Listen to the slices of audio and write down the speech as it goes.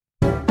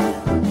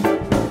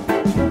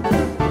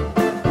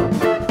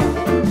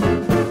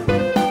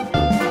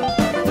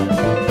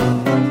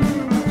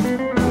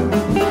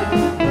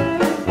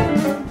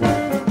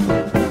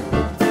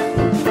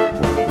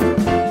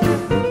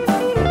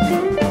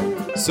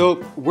So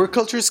work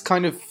culture's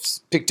kind of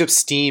picked up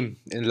steam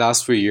in the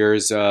last few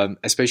years,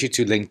 especially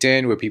to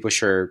LinkedIn, where people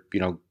share,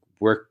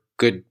 work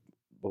good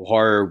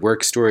horror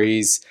work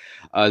stories,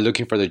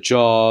 looking for the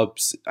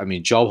jobs. I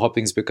mean, job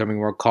hopping is becoming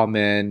more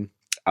common.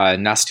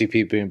 Nasty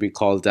people being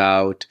called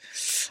out.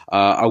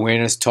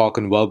 Awareness talk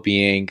on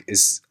well-being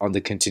is on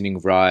the continuing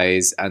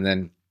rise, and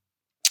then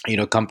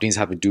companies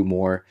have to do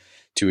more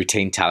to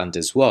retain talent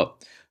as well.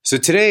 So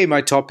today, my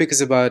topic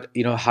is about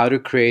how to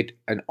create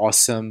an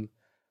awesome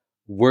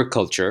work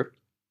culture.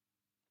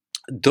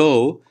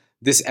 Though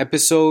this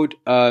episode,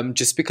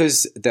 just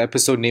because the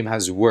episode name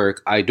has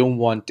work, I don't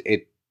want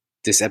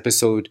this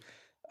episode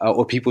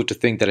or people to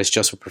think that it's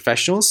just for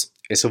professionals.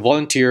 It's for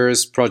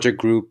volunteers, project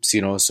groups.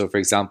 So for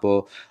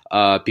example,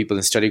 people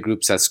in study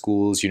groups at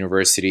schools,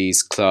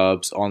 universities,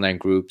 clubs, online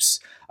groups,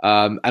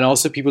 and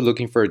also people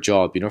looking for a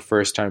job.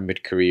 First time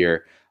mid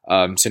career.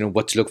 So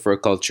what to look for a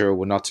culture,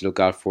 what not to look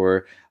out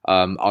for.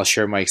 I'll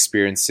share my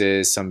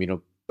experiences, some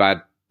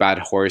bad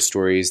horror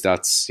stories.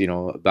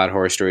 Bad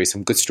horror stories,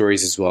 some good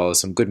stories as well,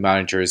 some good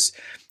managers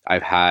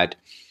I've had,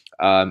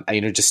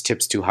 and just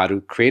tips to how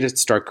to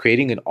start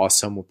creating an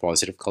awesome or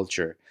positive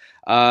culture.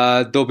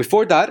 Though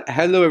before that,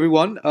 hello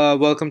everyone,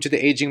 welcome to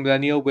the Aging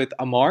Millennial with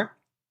Amar,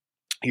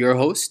 your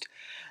host,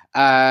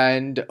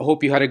 and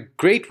hope you had a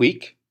great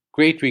week.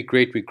 Great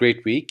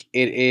week.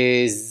 It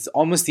is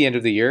almost the end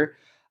of the year.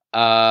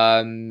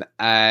 And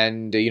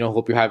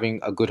hope you're having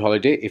a good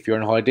holiday if you're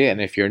on holiday, and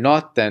if you're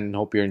not, then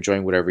hope you're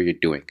enjoying whatever you're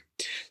doing.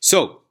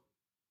 So,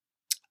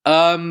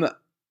 a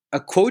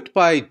quote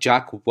by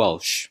Jack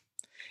Welch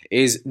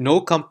is: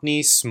 "No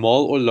company,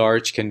 small or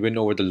large, can win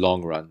over the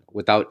long run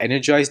without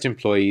energized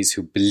employees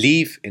who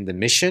believe in the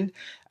mission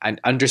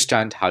and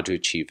understand how to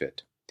achieve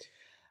it."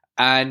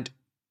 And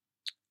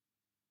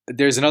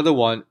there's another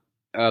one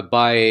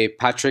by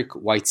Patrick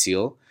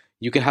Whiteseal: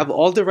 "You can have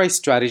all the right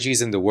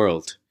strategies in the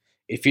world.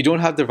 If you don't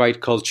have the right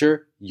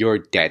culture, you're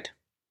dead."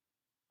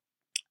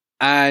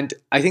 And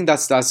I think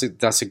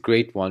that's a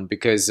great one,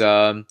 because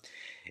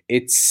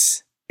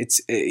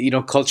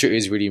culture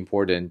is really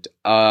important.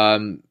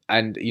 And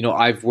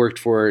I've worked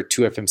for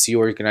two FMC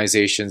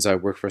organizations. I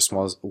worked for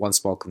one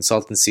small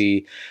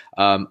consultancy.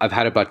 I've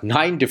had about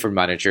 9 different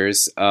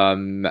managers,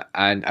 and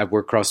I've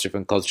worked across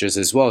different cultures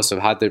as well. So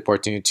I've had the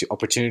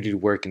opportunity to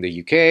work in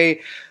the UK,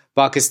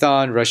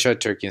 Pakistan, Russia,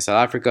 Turkey, and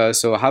South Africa.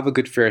 So I have a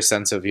good fair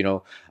sense of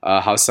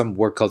how some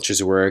work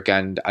cultures work,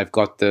 and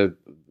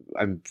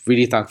I'm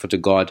really thankful to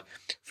God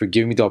for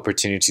giving me the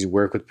opportunity to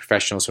work with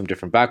professionals from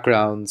different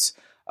backgrounds,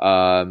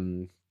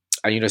 and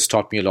it's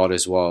taught me a lot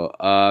as well.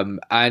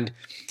 And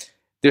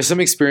there's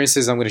some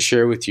experiences I'm going to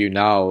share with you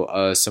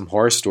now, some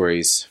horror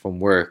stories from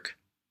work,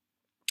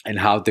 and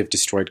how they've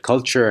destroyed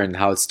culture and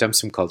how it stems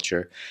from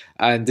culture.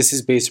 And this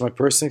is based on my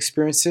personal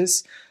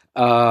experiences.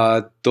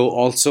 Though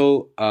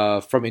also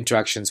from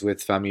interactions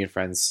with family and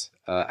friends,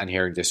 and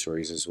hearing their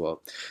stories as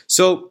well.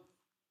 So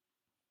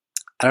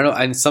I don't know,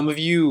 and some of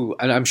you,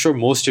 and I'm sure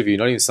most of you,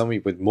 not even some of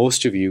you, but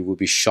most of you will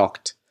be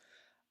shocked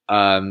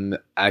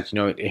at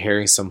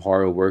hearing some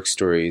horror work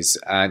stories.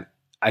 And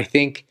I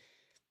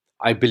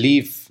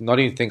believe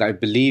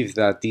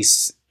that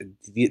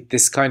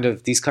these kind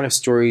of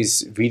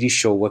stories really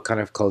show what kind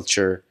of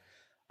culture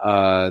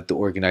the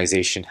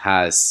organization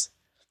has,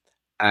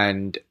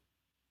 and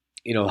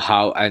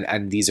how,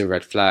 and these are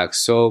red flags.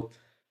 So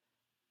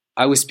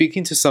I was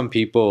speaking to some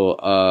people,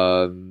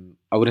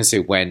 I wouldn't say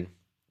when,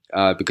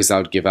 because I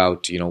would give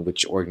out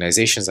which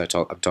organizations I'm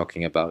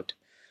talking about,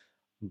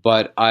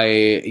 but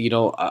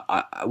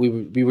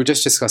we were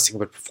just discussing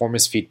about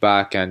performance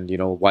feedback, and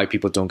why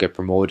people don't get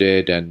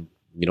promoted, and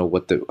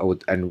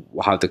and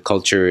how the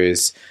culture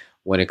is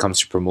when it comes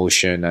to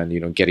promotion,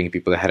 and getting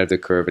people ahead of the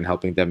curve and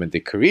helping them in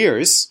their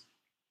careers.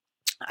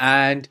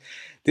 And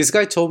this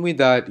guy told me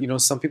that,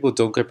 some people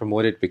don't get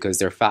promoted because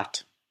they're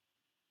fat.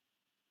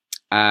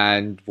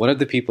 And one of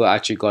the people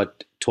actually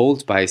got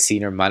told by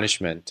senior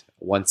management,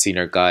 one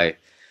senior guy,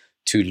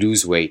 to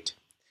lose weight.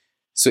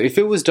 So if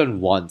it was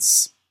done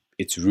once,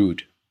 it's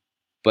rude.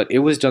 But it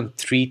was done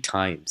 3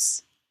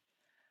 times.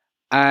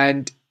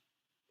 And,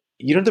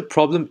 the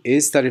problem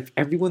is that if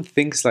everyone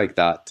thinks like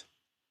that,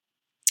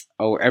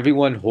 or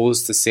everyone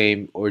holds the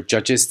same, or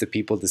judges the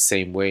people the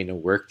same way in a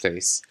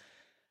workplace,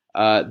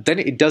 then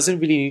it doesn't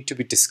really need to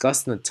be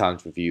discussed in the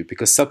talent review,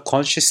 because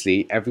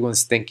subconsciously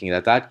everyone's thinking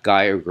that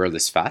guy or girl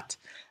is fat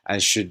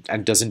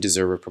and doesn't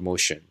deserve a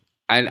promotion.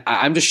 And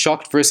I'm just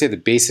shocked. Firstly, the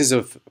basis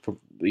of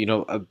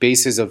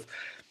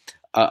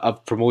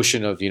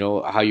promotion of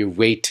how your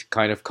weight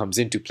kind of comes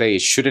into play.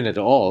 It shouldn't at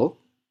all.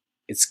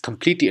 It's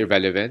completely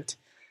irrelevant.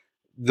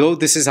 Though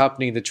this is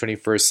happening in the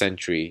 21st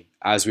century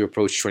as we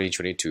approach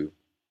 2022.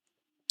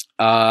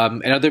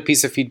 Another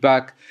piece of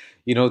feedback.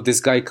 This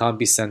guy can't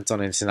be sent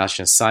on an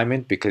international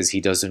assignment because he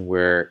doesn't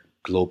wear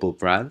global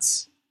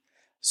brands.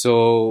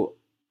 So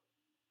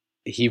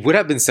He would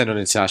have been sent on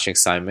an international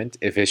assignment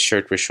if his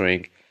shirt was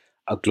showing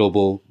a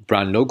global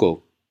brand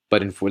logo,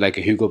 but in for like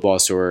a Hugo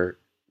Boss or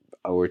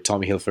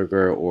Tommy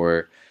Hilfiger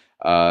or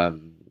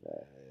um,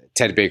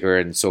 Ted Baker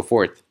and so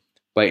forth.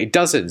 But it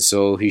doesn't,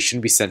 so he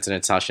shouldn't be sent on an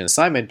international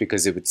assignment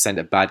because it would send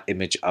a bad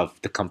image of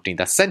the company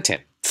that sent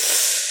him.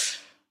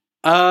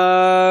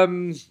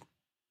 Um,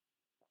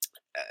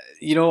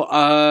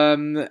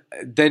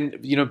 then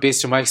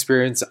based on my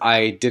experience,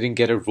 I didn't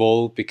get a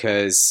role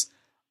because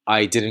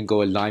I didn't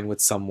go align with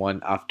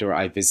someone after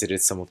I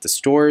visited some of the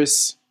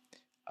stores.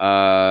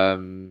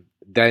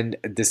 Then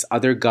this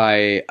other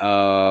guy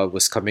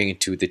was coming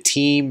into the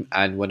team,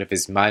 and one of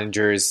his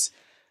managers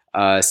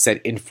said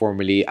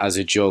informally as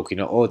a joke,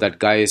 oh, that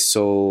guy is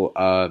so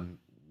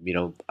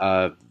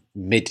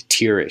mid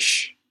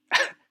tierish,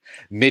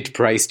 mid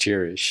price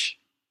tierish.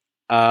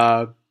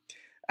 Uh,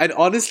 and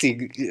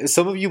honestly,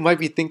 some of you might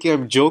be thinking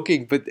I'm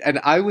joking, and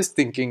I was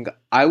thinking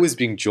I was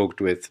being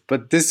joked with,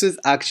 but this is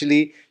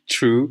actually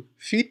true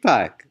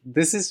feedback.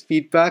 This is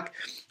feedback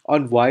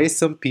on why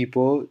some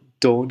people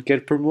don't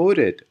get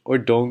promoted or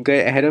don't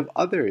get ahead of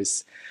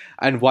others,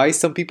 and why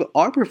some people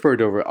are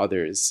preferred over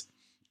others.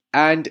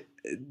 And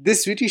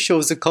this really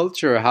shows the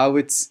culture, how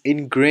it's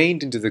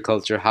ingrained into the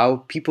culture,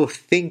 how people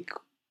think,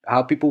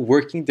 how people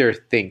working there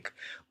think,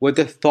 what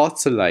their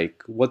thoughts are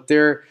like, what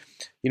their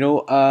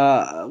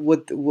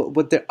what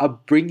their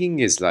upbringing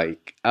is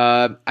like,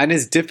 and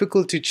it's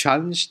difficult to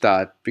challenge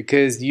that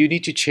because you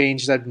need to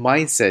change that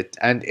mindset.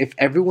 And if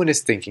everyone is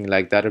thinking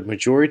like that, a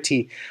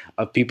majority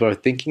of people are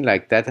thinking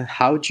like that, then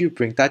how do you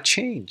bring that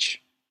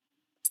change?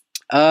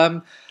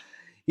 Um,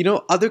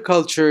 other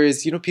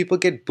cultures, people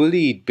get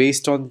bullied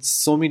based on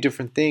so many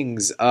different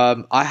things.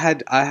 I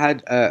had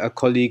a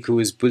colleague who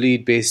was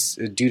bullied based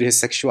due to his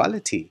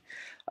sexuality,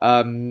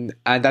 and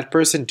that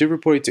person did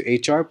report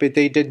it to HR, but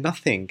they did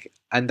nothing,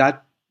 and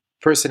that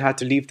person had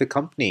to leave the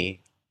company,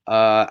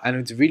 and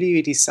it's really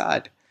really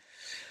sad.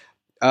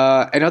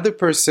 Another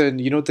person,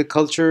 the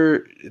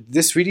culture.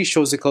 This really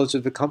shows the culture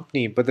of the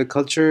company, but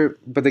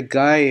the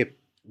guy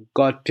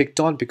got picked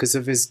on because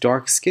of his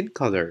dark skin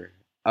color,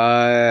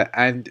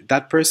 and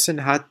that person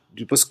had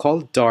was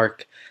called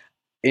dark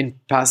in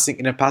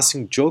a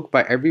passing joke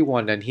by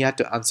everyone, and he had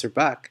to answer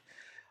back.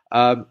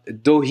 Um,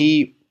 though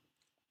he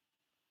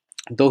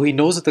though he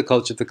knows of the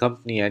culture of the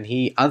company, and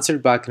he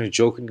answered back in a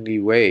jokingly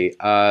way,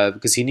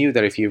 because he knew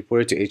that if he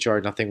reported to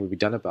HR, nothing would be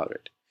done about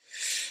it.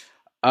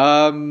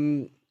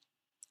 Um,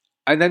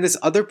 and then this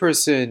other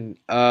person,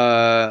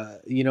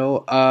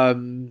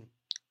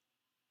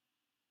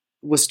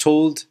 was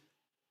told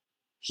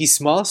he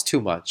smiles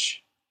too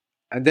much.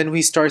 And then when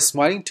he starts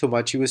smiling too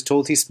much, he was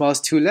told he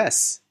smiles too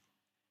less.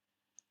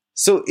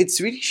 So it's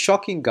really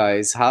shocking,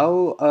 guys,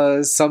 how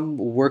some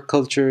work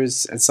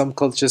cultures and some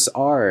cultures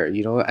are,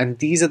 and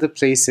these are the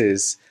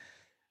places,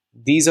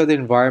 these are the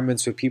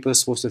environments where people are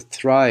supposed to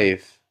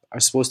thrive,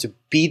 are supposed to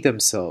be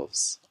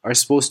themselves, are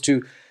supposed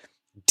to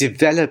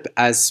develop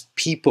as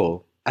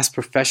people, as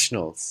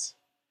professionals.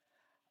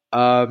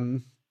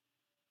 Um,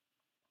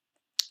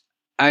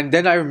 and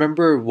then I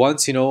remember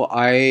once,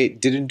 I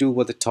didn't do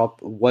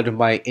what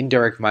my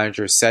indirect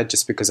manager said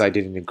just because I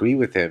didn't agree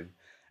with him,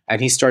 and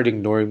he started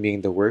ignoring me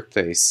in the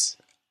workplace.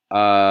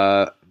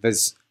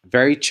 Was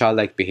very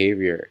childlike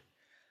behavior.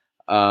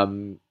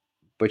 Um,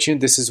 but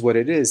this is what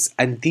it is,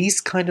 and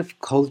these kind of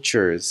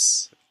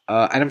cultures,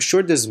 and I'm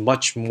sure there's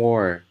much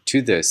more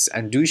to this.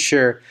 And do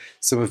share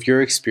some of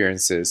your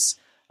experiences,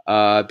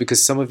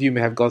 because some of you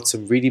may have got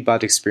some really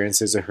bad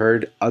experiences or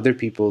heard other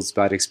people's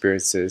bad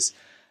experiences,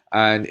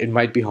 and it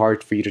might be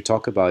hard for you to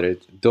talk about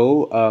it.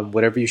 Though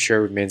whatever you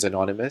share remains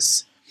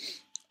anonymous.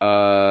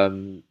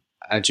 And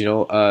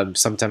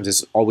sometimes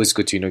it's always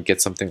good to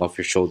get something off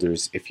your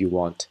shoulders if you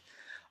want.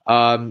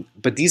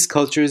 But these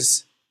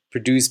cultures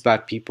produce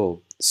bad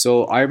people.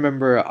 So I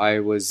remember I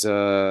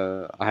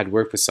had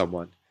worked with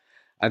someone,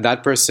 and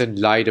that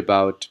person lied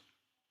about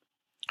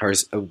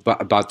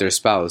their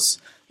spouse.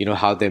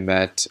 How they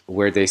met,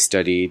 where they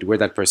studied, where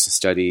that person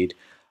studied,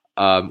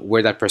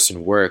 where that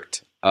person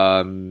worked.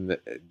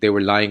 They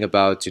were lying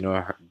about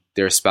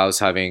their spouse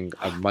having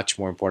a much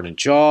more important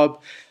job,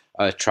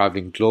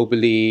 traveling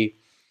globally,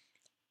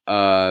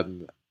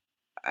 um,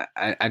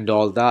 and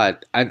all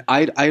that. And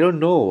I don't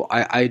know.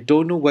 I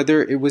don't know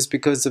whether it was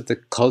because of the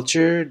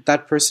culture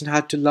that person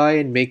had to lie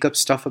and make up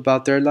stuff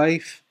about their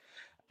life.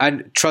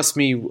 And trust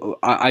me,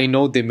 I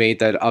know they made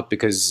that up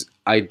because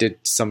I did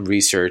some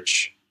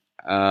research.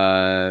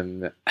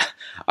 I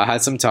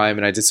had some time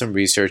and I did some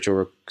research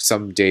over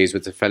some days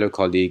with a fellow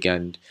colleague,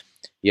 and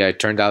yeah, it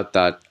turned out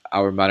that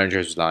our manager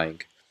was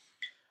lying.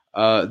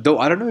 Though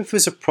I don't know if it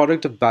was a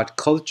product of bad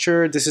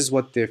culture, this is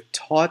what they've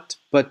taught,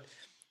 but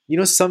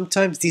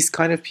sometimes these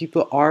kind of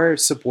people are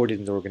supported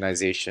in the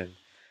organization.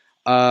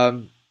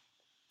 Um,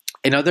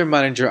 Another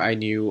manager I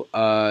knew,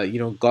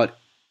 got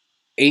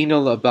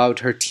anal about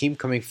her team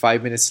coming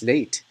 5 minutes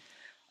late.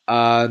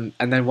 And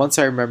then once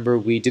I remember,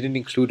 we didn't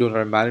include one of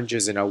our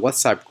managers in our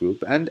WhatsApp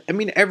group. And I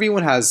mean,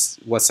 everyone has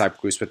WhatsApp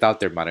groups without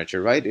their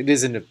manager, right? It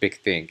isn't a big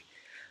thing.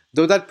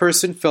 Though that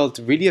person felt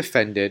really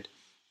offended,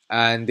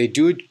 and they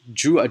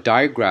drew a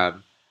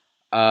diagram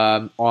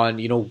on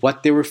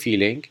what they were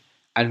feeling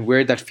and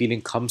where that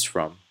feeling comes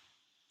from.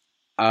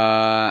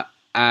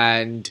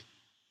 And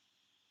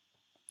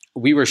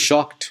we were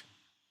shocked.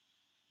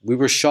 We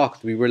were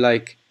shocked. We were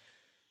like,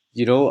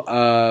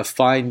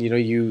 fine,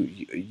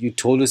 you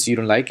told us you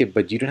don't like it,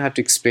 but you don't have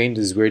to explain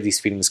this where these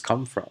feelings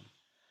come from.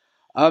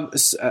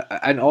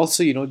 And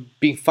also,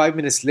 being 5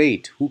 minutes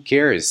late, who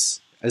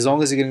cares? As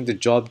long as you're getting the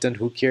job done,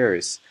 who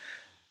cares?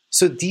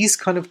 So these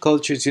kind of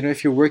cultures,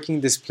 if you're working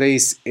this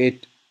place,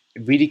 it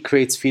really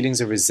creates feelings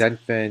of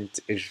resentment.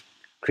 It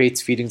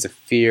creates feelings of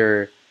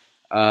fear.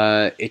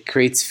 It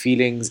creates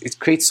feelings. It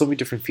creates so many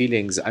different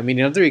feelings. I mean,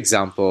 another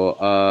example,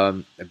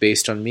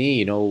 based on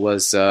me,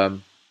 was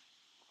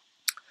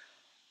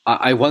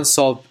I once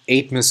saw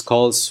 8 missed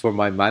calls for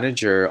my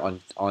manager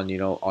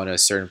on a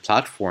certain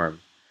platform.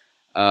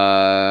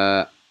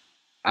 Uh,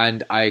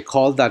 and I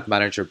called that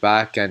manager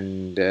back,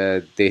 and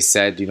they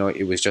said,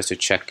 it was just a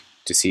check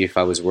to see if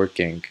I was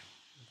working.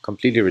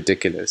 Completely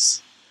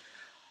ridiculous.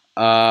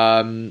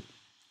 Um,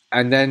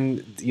 and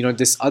then,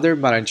 this other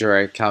manager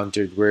I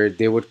encountered where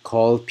they would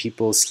call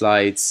people's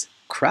slides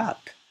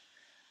crap.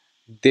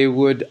 They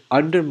would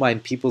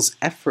undermine people's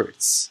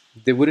efforts.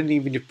 They wouldn't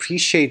even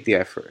appreciate the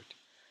effort.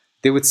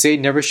 They would say,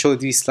 never show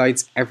these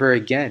slides ever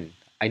again.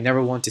 I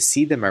never want to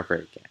see them ever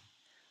again.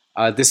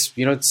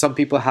 Some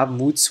people have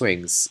mood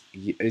swings.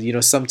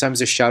 Sometimes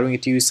they're shouting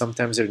at you,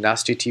 sometimes they're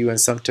nasty to you,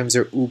 and sometimes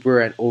they're uber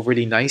and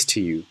overly nice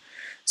to you.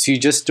 So you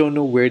just don't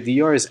know where they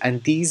are.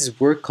 And these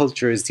work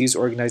cultures, these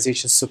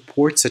organizations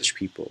support such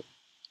people,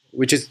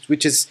 which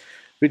is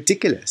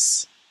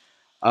ridiculous.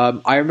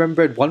 I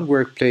remember at one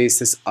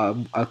workplace,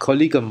 a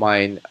colleague of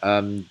mine,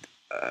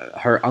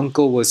 her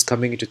uncle was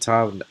coming into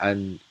town,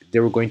 and they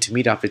were going to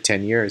meet after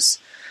 10 years.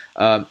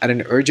 And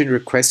an urgent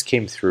request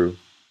came through.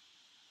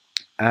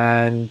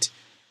 And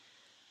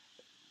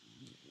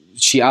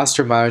she asked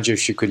her manager if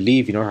she could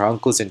leave. Her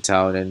uncle's in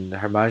town, and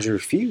her manager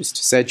refused,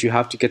 said, you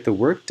have to get the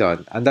work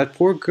done. And that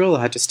poor girl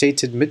had to stay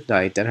till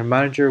midnight, and her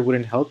manager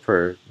wouldn't help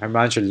her. Her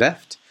manager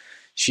left.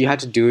 She had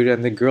to do it,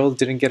 and the girl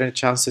didn't get a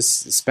chance to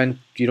spend,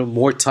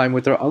 more time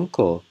with her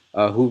uncle,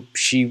 who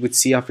she would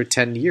see after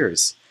 10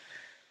 years.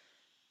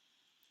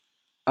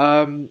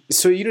 So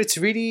it's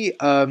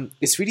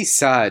really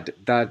sad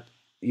that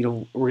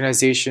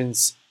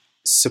organizations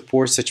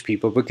support such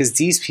people, because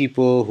these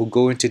people who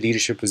go into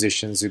leadership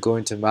positions, who go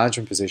into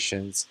management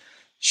positions,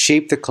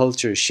 shape the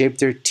culture, shape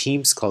their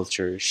team's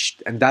culture,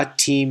 and that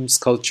team's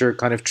culture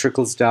kind of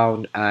trickles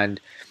down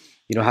and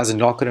has a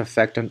knock-on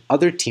effect on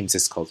other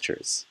teams'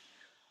 cultures.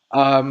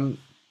 Um,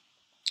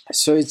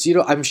 so it's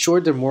I'm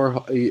sure there are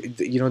more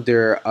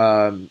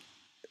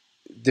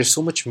there's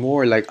so much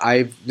more. Like,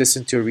 I've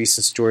listened to a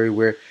recent story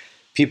where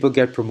people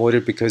get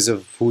promoted because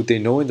of who they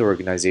know in the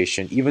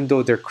organization, even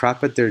though they're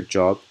crap at their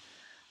job.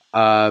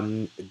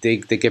 They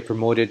get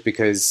promoted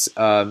because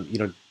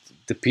the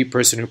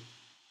person who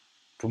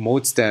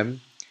promotes them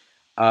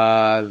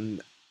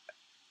um,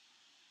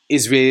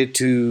 is related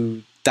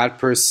to that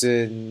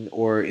person,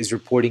 or is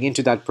reporting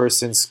into that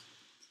person's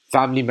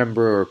family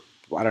member, or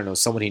I don't know,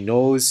 someone he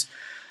knows.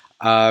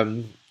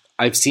 Um,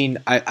 I've seen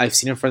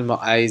in front of my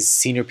eyes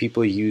senior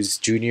people use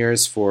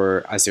juniors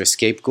for as their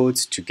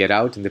scapegoats to get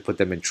out, and they put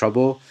them in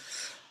trouble.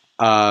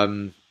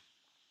 Um,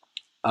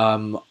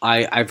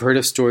 I've heard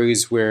of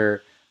stories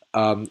where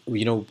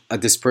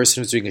this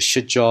person was doing a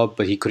shit job,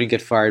 but he couldn't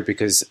get fired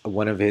because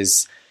one of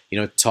his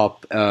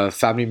top his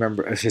family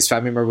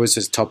member was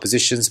his top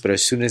positions. But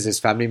as soon as his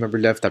family member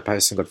left, that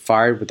person got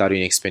fired without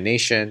any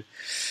explanation.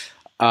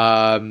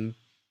 Um,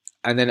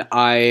 and then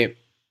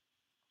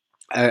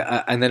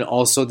and then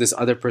also this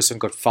other person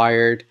got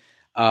fired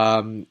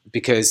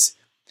because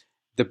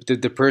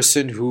the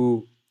person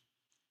who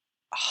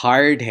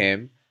hired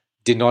him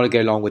did not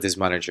get along with his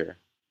manager.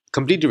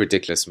 Completely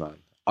ridiculous, man.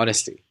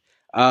 Honestly.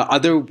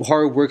 Other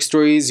horror work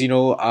stories,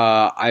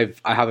 I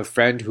have a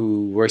friend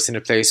who works in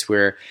a place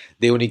where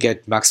they only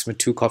get maximum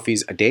 2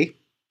 coffees a day,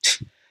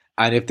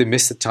 and if they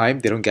miss the time,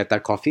 they don't get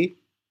that coffee.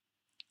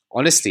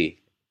 Honestly,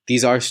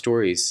 these are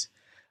stories.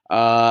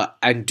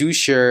 And do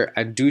share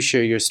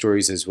your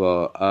stories as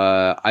well.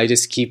 I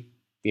just keep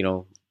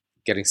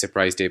getting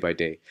surprised day by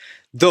day.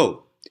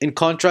 Though in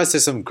contrast,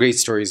 there's some great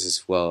stories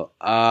as well.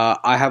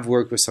 I have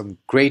worked with some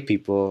great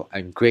people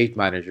and great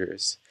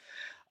managers.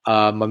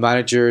 My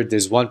manager,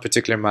 there's one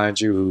particular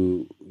manager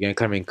who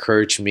kind of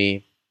encouraged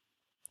me,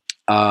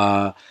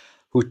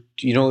 who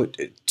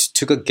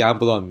took a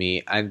gamble on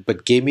me, and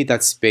but gave me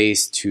that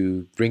space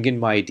to bring in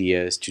my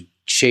ideas, to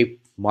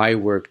shape my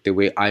work the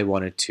way I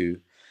wanted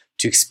to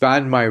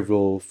expand my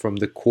role from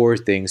the core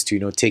things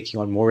to taking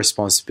on more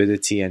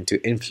responsibility and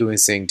to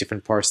influencing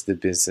different parts of the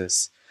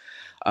business,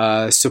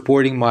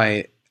 supporting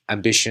my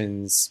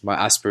ambitions, my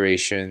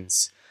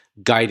aspirations,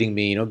 guiding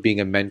me, being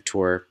a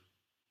mentor,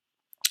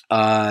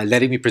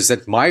 letting me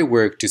present my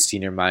work to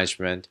senior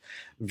management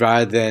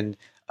rather than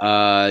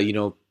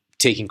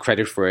taking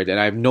credit for it. And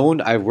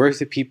I've worked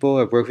with people,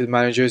 I've worked with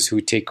managers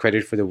who take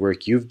credit for the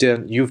work you've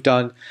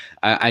done,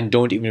 and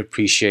don't even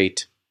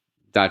appreciate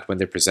that when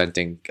they're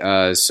presenting.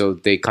 So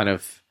they kind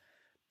of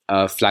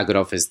flag it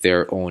off as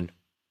their own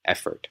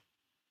effort.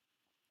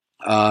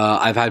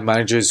 I've had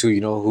managers who,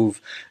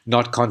 who've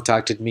not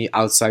contacted me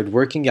outside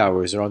working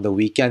hours or on the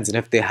weekends, and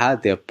if they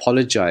had, they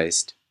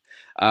apologized.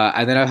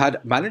 And then I've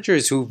had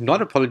managers who've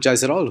not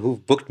apologized at all,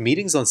 who've booked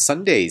meetings on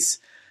Sundays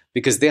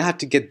because they had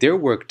to get their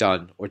work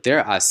done or their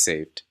ass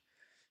saved.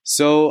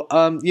 So,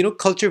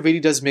 culture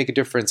really does make a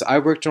difference. I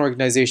worked in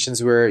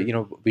organizations where,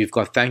 we've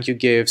got thank you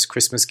gifts,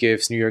 Christmas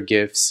gifts, New Year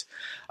gifts.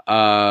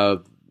 Uh,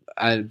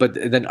 but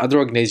then other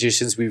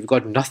organizations, we've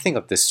got nothing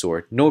of this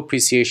sort. No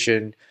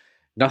appreciation,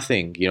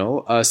 nothing.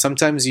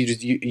 Sometimes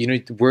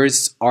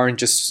words aren't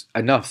just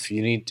enough.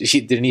 There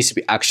needs to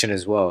be action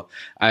as well,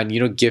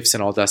 and gifts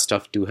and all that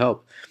stuff do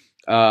help.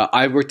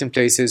 I've worked in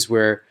places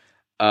where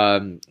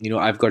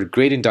I've got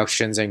great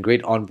inductions and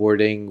great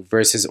onboarding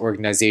versus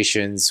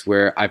organizations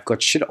where I've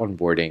got shit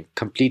onboarding,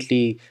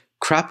 completely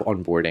crap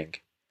onboarding,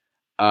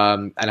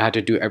 and I had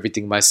to do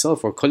everything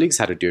myself, or colleagues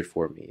had to do it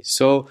for me.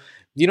 So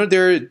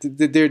there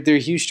are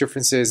huge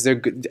differences.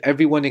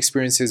 Everyone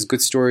experiences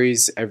good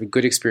stories, every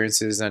good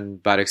experiences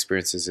and bad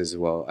experiences as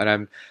well. And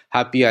I'm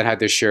happy I had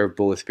their share of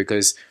both,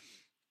 because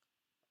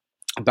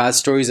bad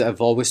stories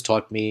have always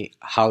taught me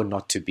how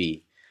not to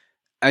be.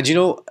 And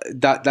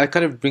that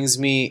kind of brings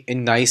me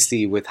in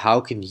nicely with how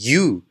can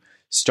you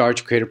start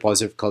to create a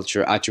positive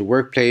culture at your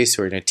workplace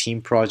or in a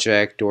team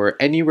project or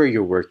anywhere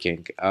you're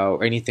working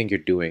or anything you're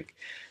doing.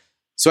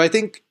 So I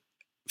think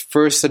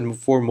first and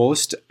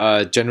foremost,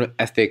 general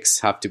ethics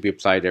have to be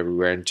applied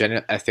everywhere. And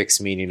general ethics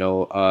mean,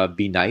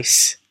 be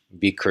nice,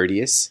 be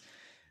courteous,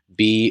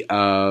 be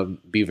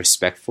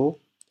respectful,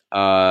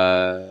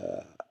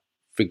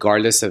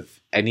 regardless of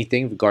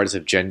anything, regardless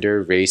of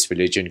gender, race,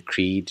 religion,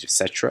 creed,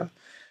 etc.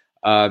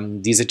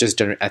 These are just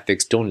general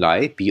ethics. Don't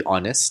lie. Be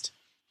honest.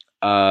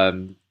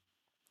 Other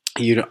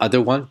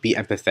one, be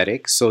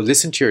empathetic. So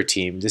listen to your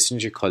team, listen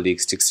to your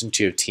colleagues, listen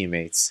to your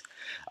teammates,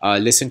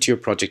 listen to your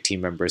project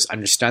team members,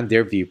 understand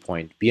their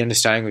viewpoint, be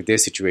understanding of their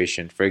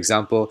situation. For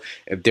example,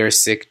 if they're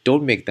sick,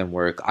 don't make them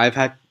work.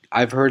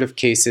 I've heard of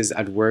cases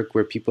at work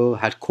where people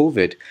had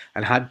COVID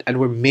and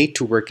were made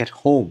to work at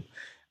home.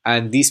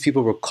 And these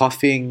people were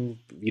coughing,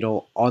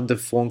 on the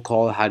phone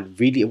call,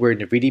 were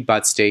in a really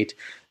bad state,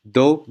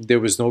 though there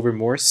was no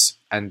remorse,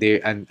 and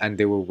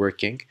they were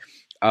working.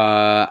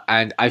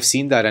 And I've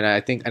seen that, and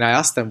I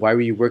asked them, why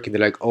were you working?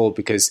 They're like, oh,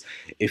 because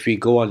if we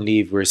go on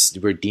leave,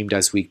 we're deemed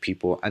as weak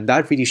people, and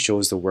that really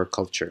shows the work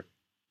culture.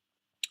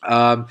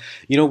 And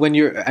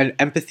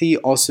empathy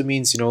also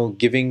means,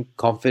 giving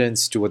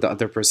confidence to what the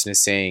other person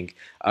is saying,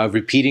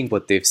 repeating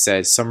what they've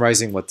said,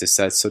 summarizing what they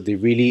said, so they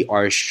really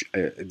are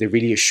they're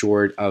really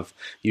assured of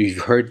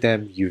you've heard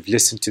them, you've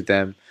listened to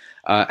them,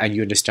 and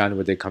you understand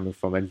where they're coming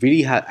from, and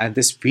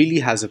this really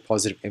has a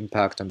positive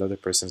impact on the other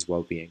person's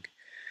well-being.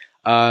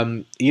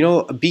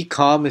 Be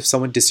calm if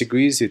someone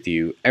disagrees with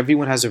you.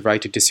 Everyone has a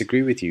right to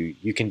disagree with you.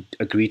 You can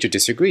agree to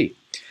disagree,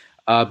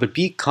 but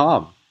be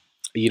calm.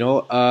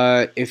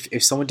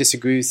 If someone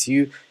disagrees with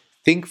you,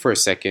 think for a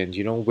second.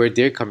 Where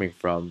they're coming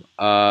from.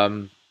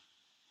 I've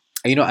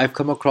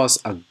come across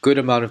a good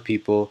amount of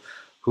people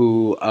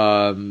who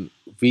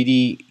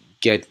really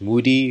get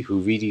moody, who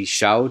really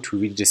shout, who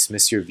really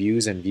dismiss your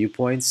views and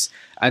viewpoints,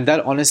 and that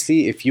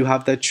honestly, if you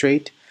have that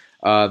trait.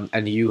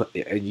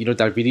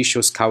 That really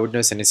shows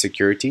cowardness and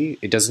insecurity.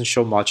 It doesn't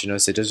show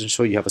machiness. It doesn't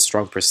show you have a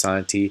strong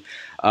personality.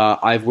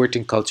 I've worked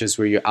in cultures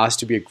where you're asked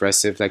to be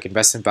aggressive, like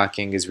investment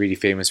banking is really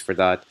famous for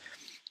that.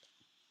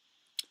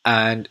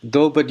 And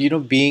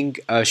being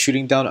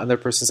shooting down other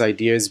person's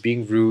ideas,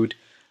 being rude,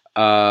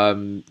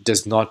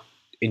 does not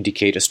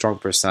indicate a strong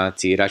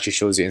personality. It actually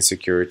shows you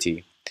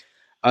insecurity.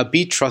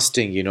 Be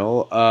trusting.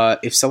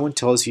 If someone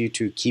tells you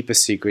to keep a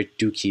secret,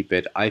 do keep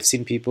it. I've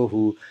seen people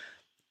who.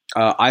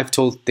 I've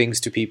told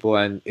things to people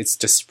and it's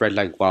just spread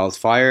like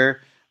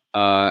wildfire.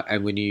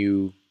 And when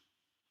you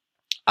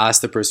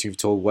ask the person you've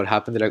told what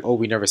happened, they're like, oh,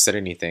 we never said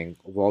anything.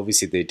 Well,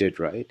 obviously they did,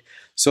 right?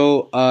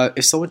 So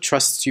if someone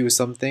trusts you with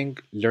something,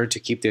 learn to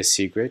keep their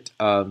secret.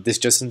 This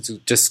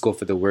doesn't just go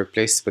for the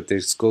workplace, but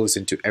this goes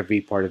into every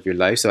part of your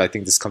life. So I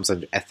think this comes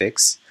under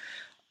ethics.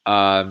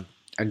 And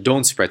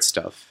don't spread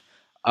stuff.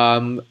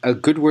 A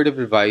good word of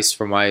advice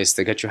from me is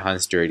to get your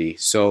hands dirty.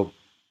 So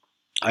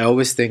I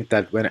always think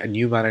that when a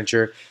new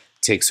manager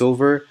takes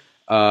over,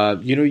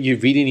 you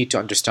really need to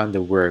understand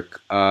the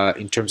work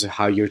in terms of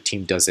how your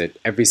team does it,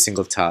 every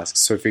single task.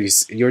 So if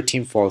your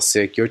team falls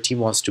sick, your team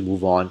wants to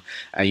move on,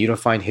 and you don't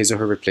find his or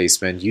her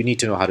replacement, you need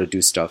to know how to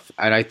do stuff.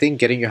 And I think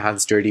getting your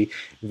hands dirty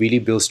really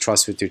builds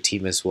trust with your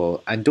team as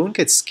well. And don't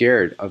get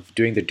scared of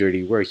doing the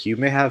dirty work. You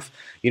may have,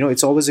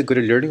 it's always a good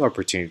learning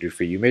opportunity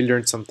for you. You may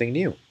learn something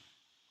new.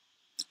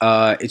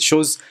 It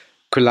shows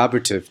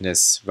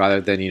collaborativeness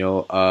rather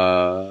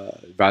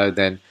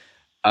than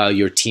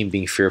your team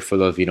being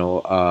fearful of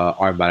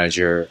our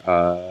manager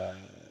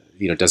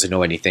doesn't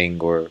know anything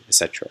or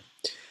etc.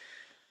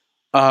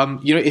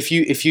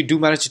 If you do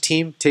manage a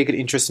team, take an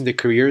interest in their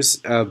careers,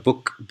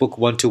 book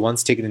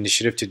one-to-ones, take an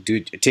initiative to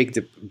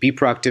be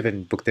proactive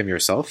and book them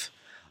yourself.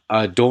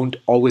 Don't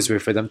always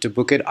wait for them to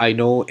book it. I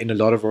know in a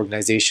lot of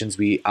organizations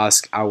we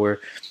ask our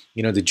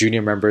the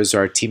junior members or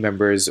our team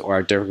members or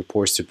our direct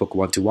reports to book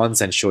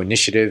one-to-ones and show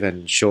initiative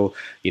and show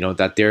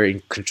that they're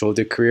in control of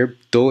their career.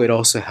 Though it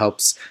also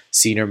helps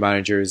senior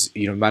managers,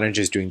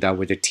 managers doing that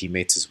with their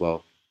teammates as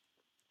well.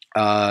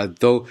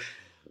 Though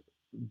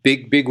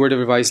big word of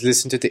advice: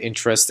 listen to the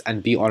interest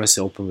and be honest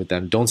and open with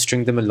them. Don't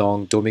string them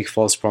along. Don't make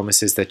false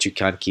promises that you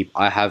can't keep.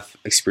 I have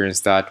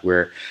experienced that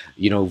where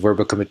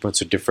verbal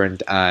commitments are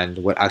different and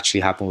what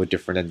actually happened was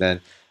different. And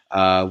then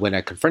when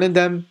I confronted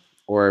them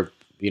or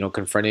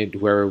confronted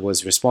whoever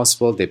was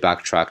responsible, they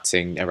backtracked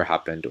saying never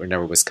happened or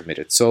never was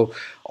committed. So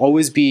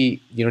always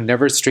be,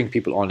 never string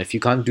people on. If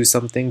you can't do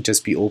something,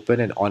 just be open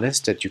and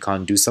honest that you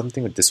can't do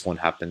something or this won't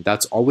happen.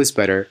 That's always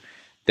better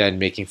than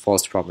making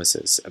false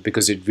promises,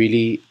 because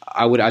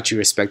I would actually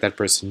respect that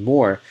person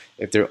more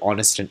if they're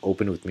honest and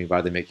open with me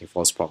rather than making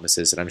false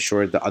promises. And I'm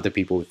sure the other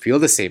people would feel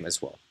the same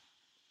as well.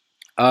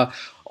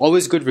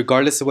 Always good,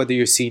 regardless of whether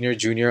you're senior,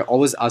 junior,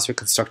 always ask for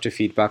constructive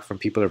feedback from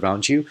people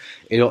around you.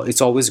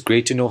 It's always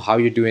great to know how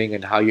you're doing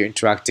and how you're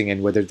interacting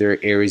and whether there are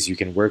areas you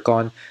can work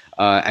on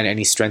and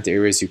any strength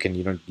areas you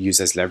can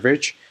use as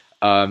leverage.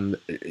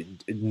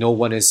 No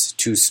one is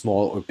too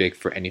small or big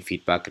for any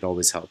feedback. It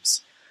always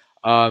helps.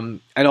 And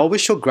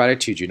always show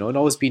gratitude, and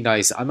always be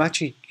nice. I'm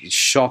actually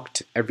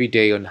shocked every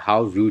day on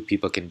how rude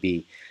people can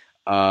be,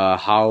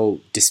 how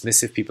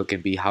dismissive people can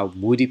be, how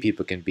moody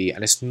people can be.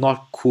 And it's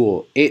not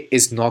cool. It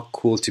is not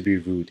cool to be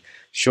rude.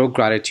 Show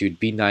gratitude,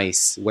 be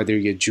nice, whether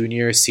you're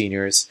junior,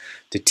 seniors,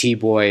 the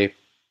T-boy,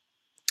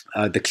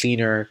 the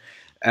cleaner.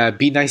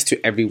 Be nice to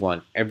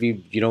everyone.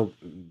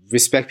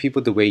 Respect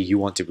people the way you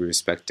want to be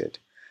respected.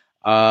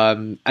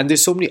 And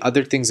there's so many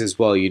other things as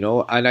well,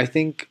 and I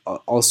think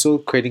also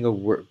creating a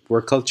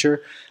work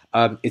culture,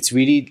 it's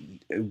really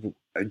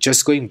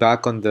just going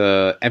back on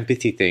the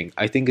empathy thing.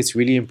 I think it's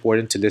really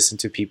important to listen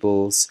to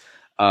people's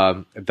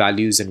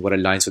values and what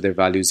aligns with their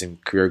values and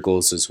career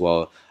goals as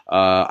well.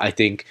 I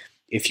think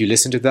if you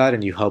listen to that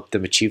and you help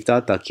them achieve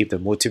that, that'll keep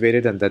them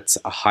motivated, and that's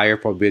a higher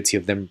probability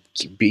of them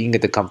being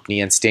at the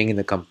company and staying in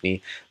the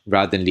company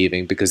rather than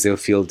leaving, because they'll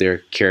feel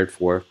they're cared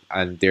for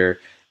and they're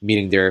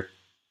meeting their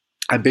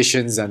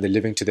ambitions and they're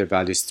living to their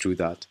values through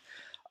that.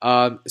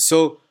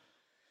 So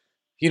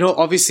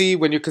obviously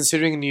when you're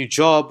considering a new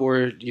job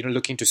or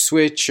looking to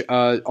switch,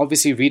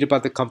 obviously read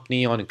about the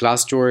company on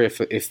Glassdoor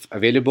if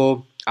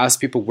available. Ask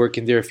people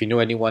working there if you know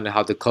anyone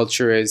how the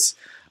culture is.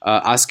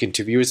 Ask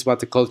interviewers about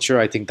the culture.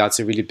 I think that's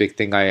a really big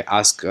thing. I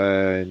ask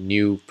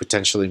new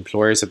potential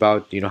employers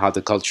about how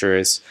the culture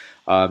is,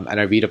 and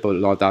I read up a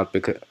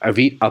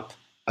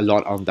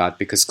lot on that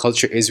because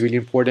culture is really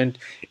important.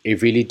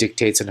 It really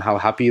dictates on how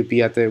happy you'll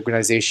be at the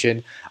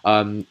organization.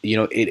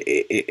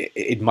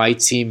 It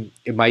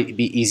might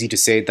be easy to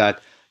say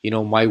that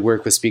my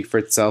work will speak for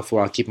itself,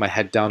 or I'll keep my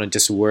head down and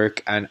just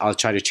work and I'll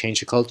try to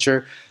change the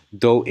culture.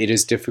 Though it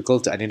is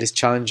difficult and it is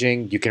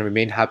challenging, you can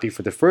remain happy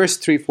for the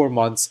first 3-4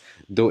 months,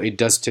 though it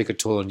does take a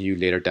toll on you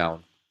later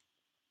down.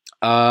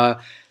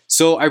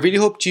 So I really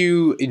hoped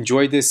you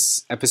enjoyed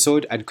this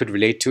episode and could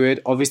relate to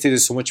it. Obviously,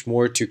 there's so much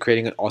more to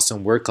creating an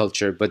awesome work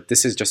culture, but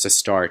this is just a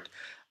start.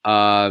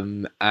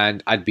 And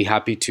I'd be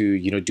happy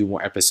to do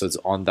more episodes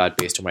on that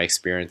based on my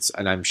experience.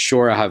 And I'm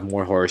sure I have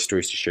more horror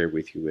stories to share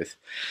with you with.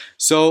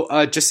 So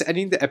just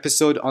ending the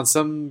episode on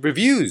some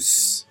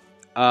reviews.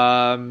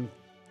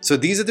 So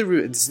these are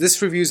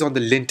this review's on the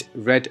Lindt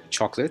red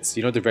chocolates,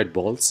 the red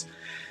balls.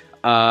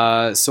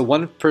 So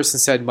one person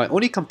said, "My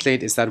only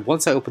complaint is that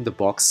once I open the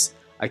box,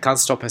 I can't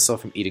stop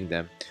myself from eating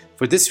them.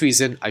 For this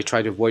reason, I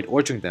try to avoid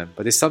ordering them,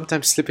 but they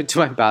sometimes slip into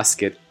my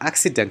basket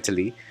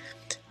accidentally.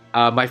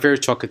 My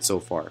favorite chocolate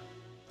so far.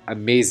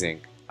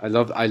 Amazing. I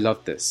love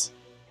this."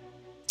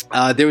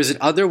 There was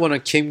another one on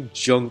Kim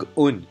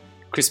Jong-un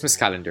Christmas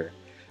calendar.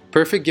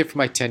 Perfect gift for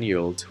my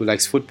 10-year-old who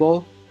likes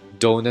football,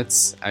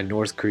 donuts, and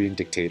North Korean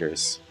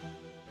dictators.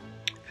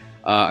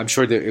 I'm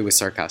sure that it was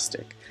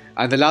sarcastic.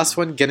 And the last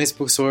one, Guinness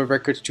Book World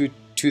Records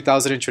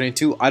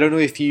 2022. I don't know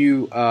if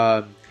you...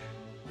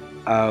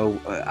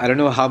 I don't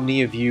know how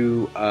many of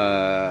you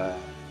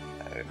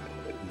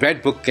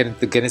read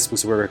the Guinness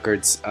Book World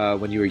Records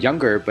when you were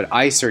younger, but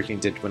I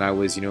certainly did when I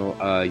was,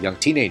 a young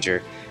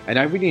teenager, and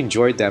I really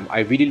enjoyed them.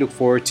 I really look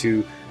forward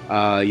to,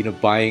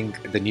 buying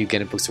the new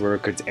Guinness Book World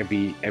Records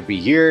every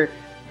year,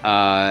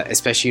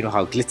 especially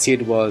how glitzy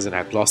it was and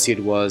how glossy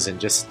it was, and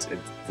just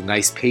the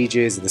nice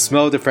pages and the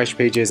smell of the fresh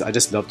pages. I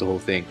just loved the whole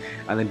thing,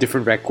 and the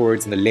different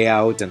records and the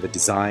layout and the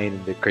design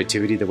and the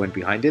creativity that went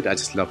behind it. I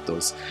just loved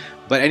those.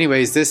 But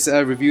anyways, this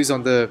reviews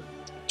on the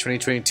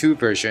 2022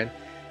 version.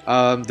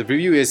 The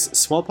review is: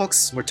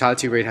 smallpox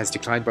mortality rate has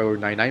declined by over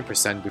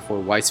 99%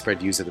 before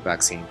widespread use of the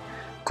vaccine.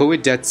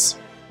 COVID deaths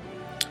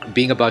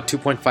being about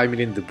 2.5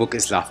 million in the book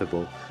is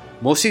laughable.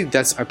 Most of the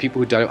deaths are people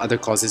who died of other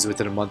causes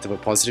within a month of a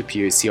positive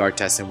PCR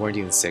test and weren't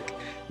even sick.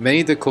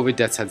 Many of the COVID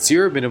deaths had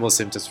zero minimal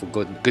symptoms, for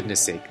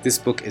goodness sake. This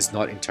book is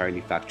not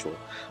entirely factual.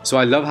 So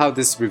I love how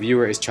this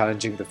reviewer is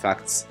challenging the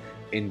facts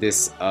in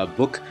this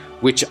book,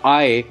 which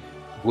I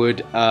would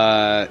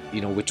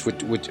which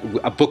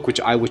a book which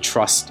I would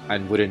trust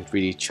and wouldn't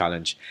really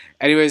challenge.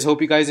 Anyways,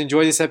 hope you guys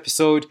enjoy this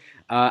episode.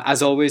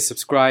 As always,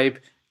 subscribe,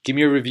 give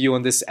me a review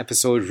on this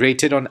episode,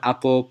 rate it on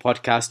Apple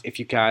Podcast if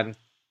you can,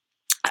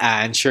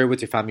 and share it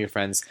with your family or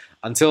friends.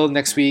 Until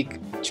next week,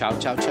 ciao,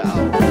 ciao,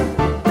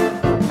 ciao.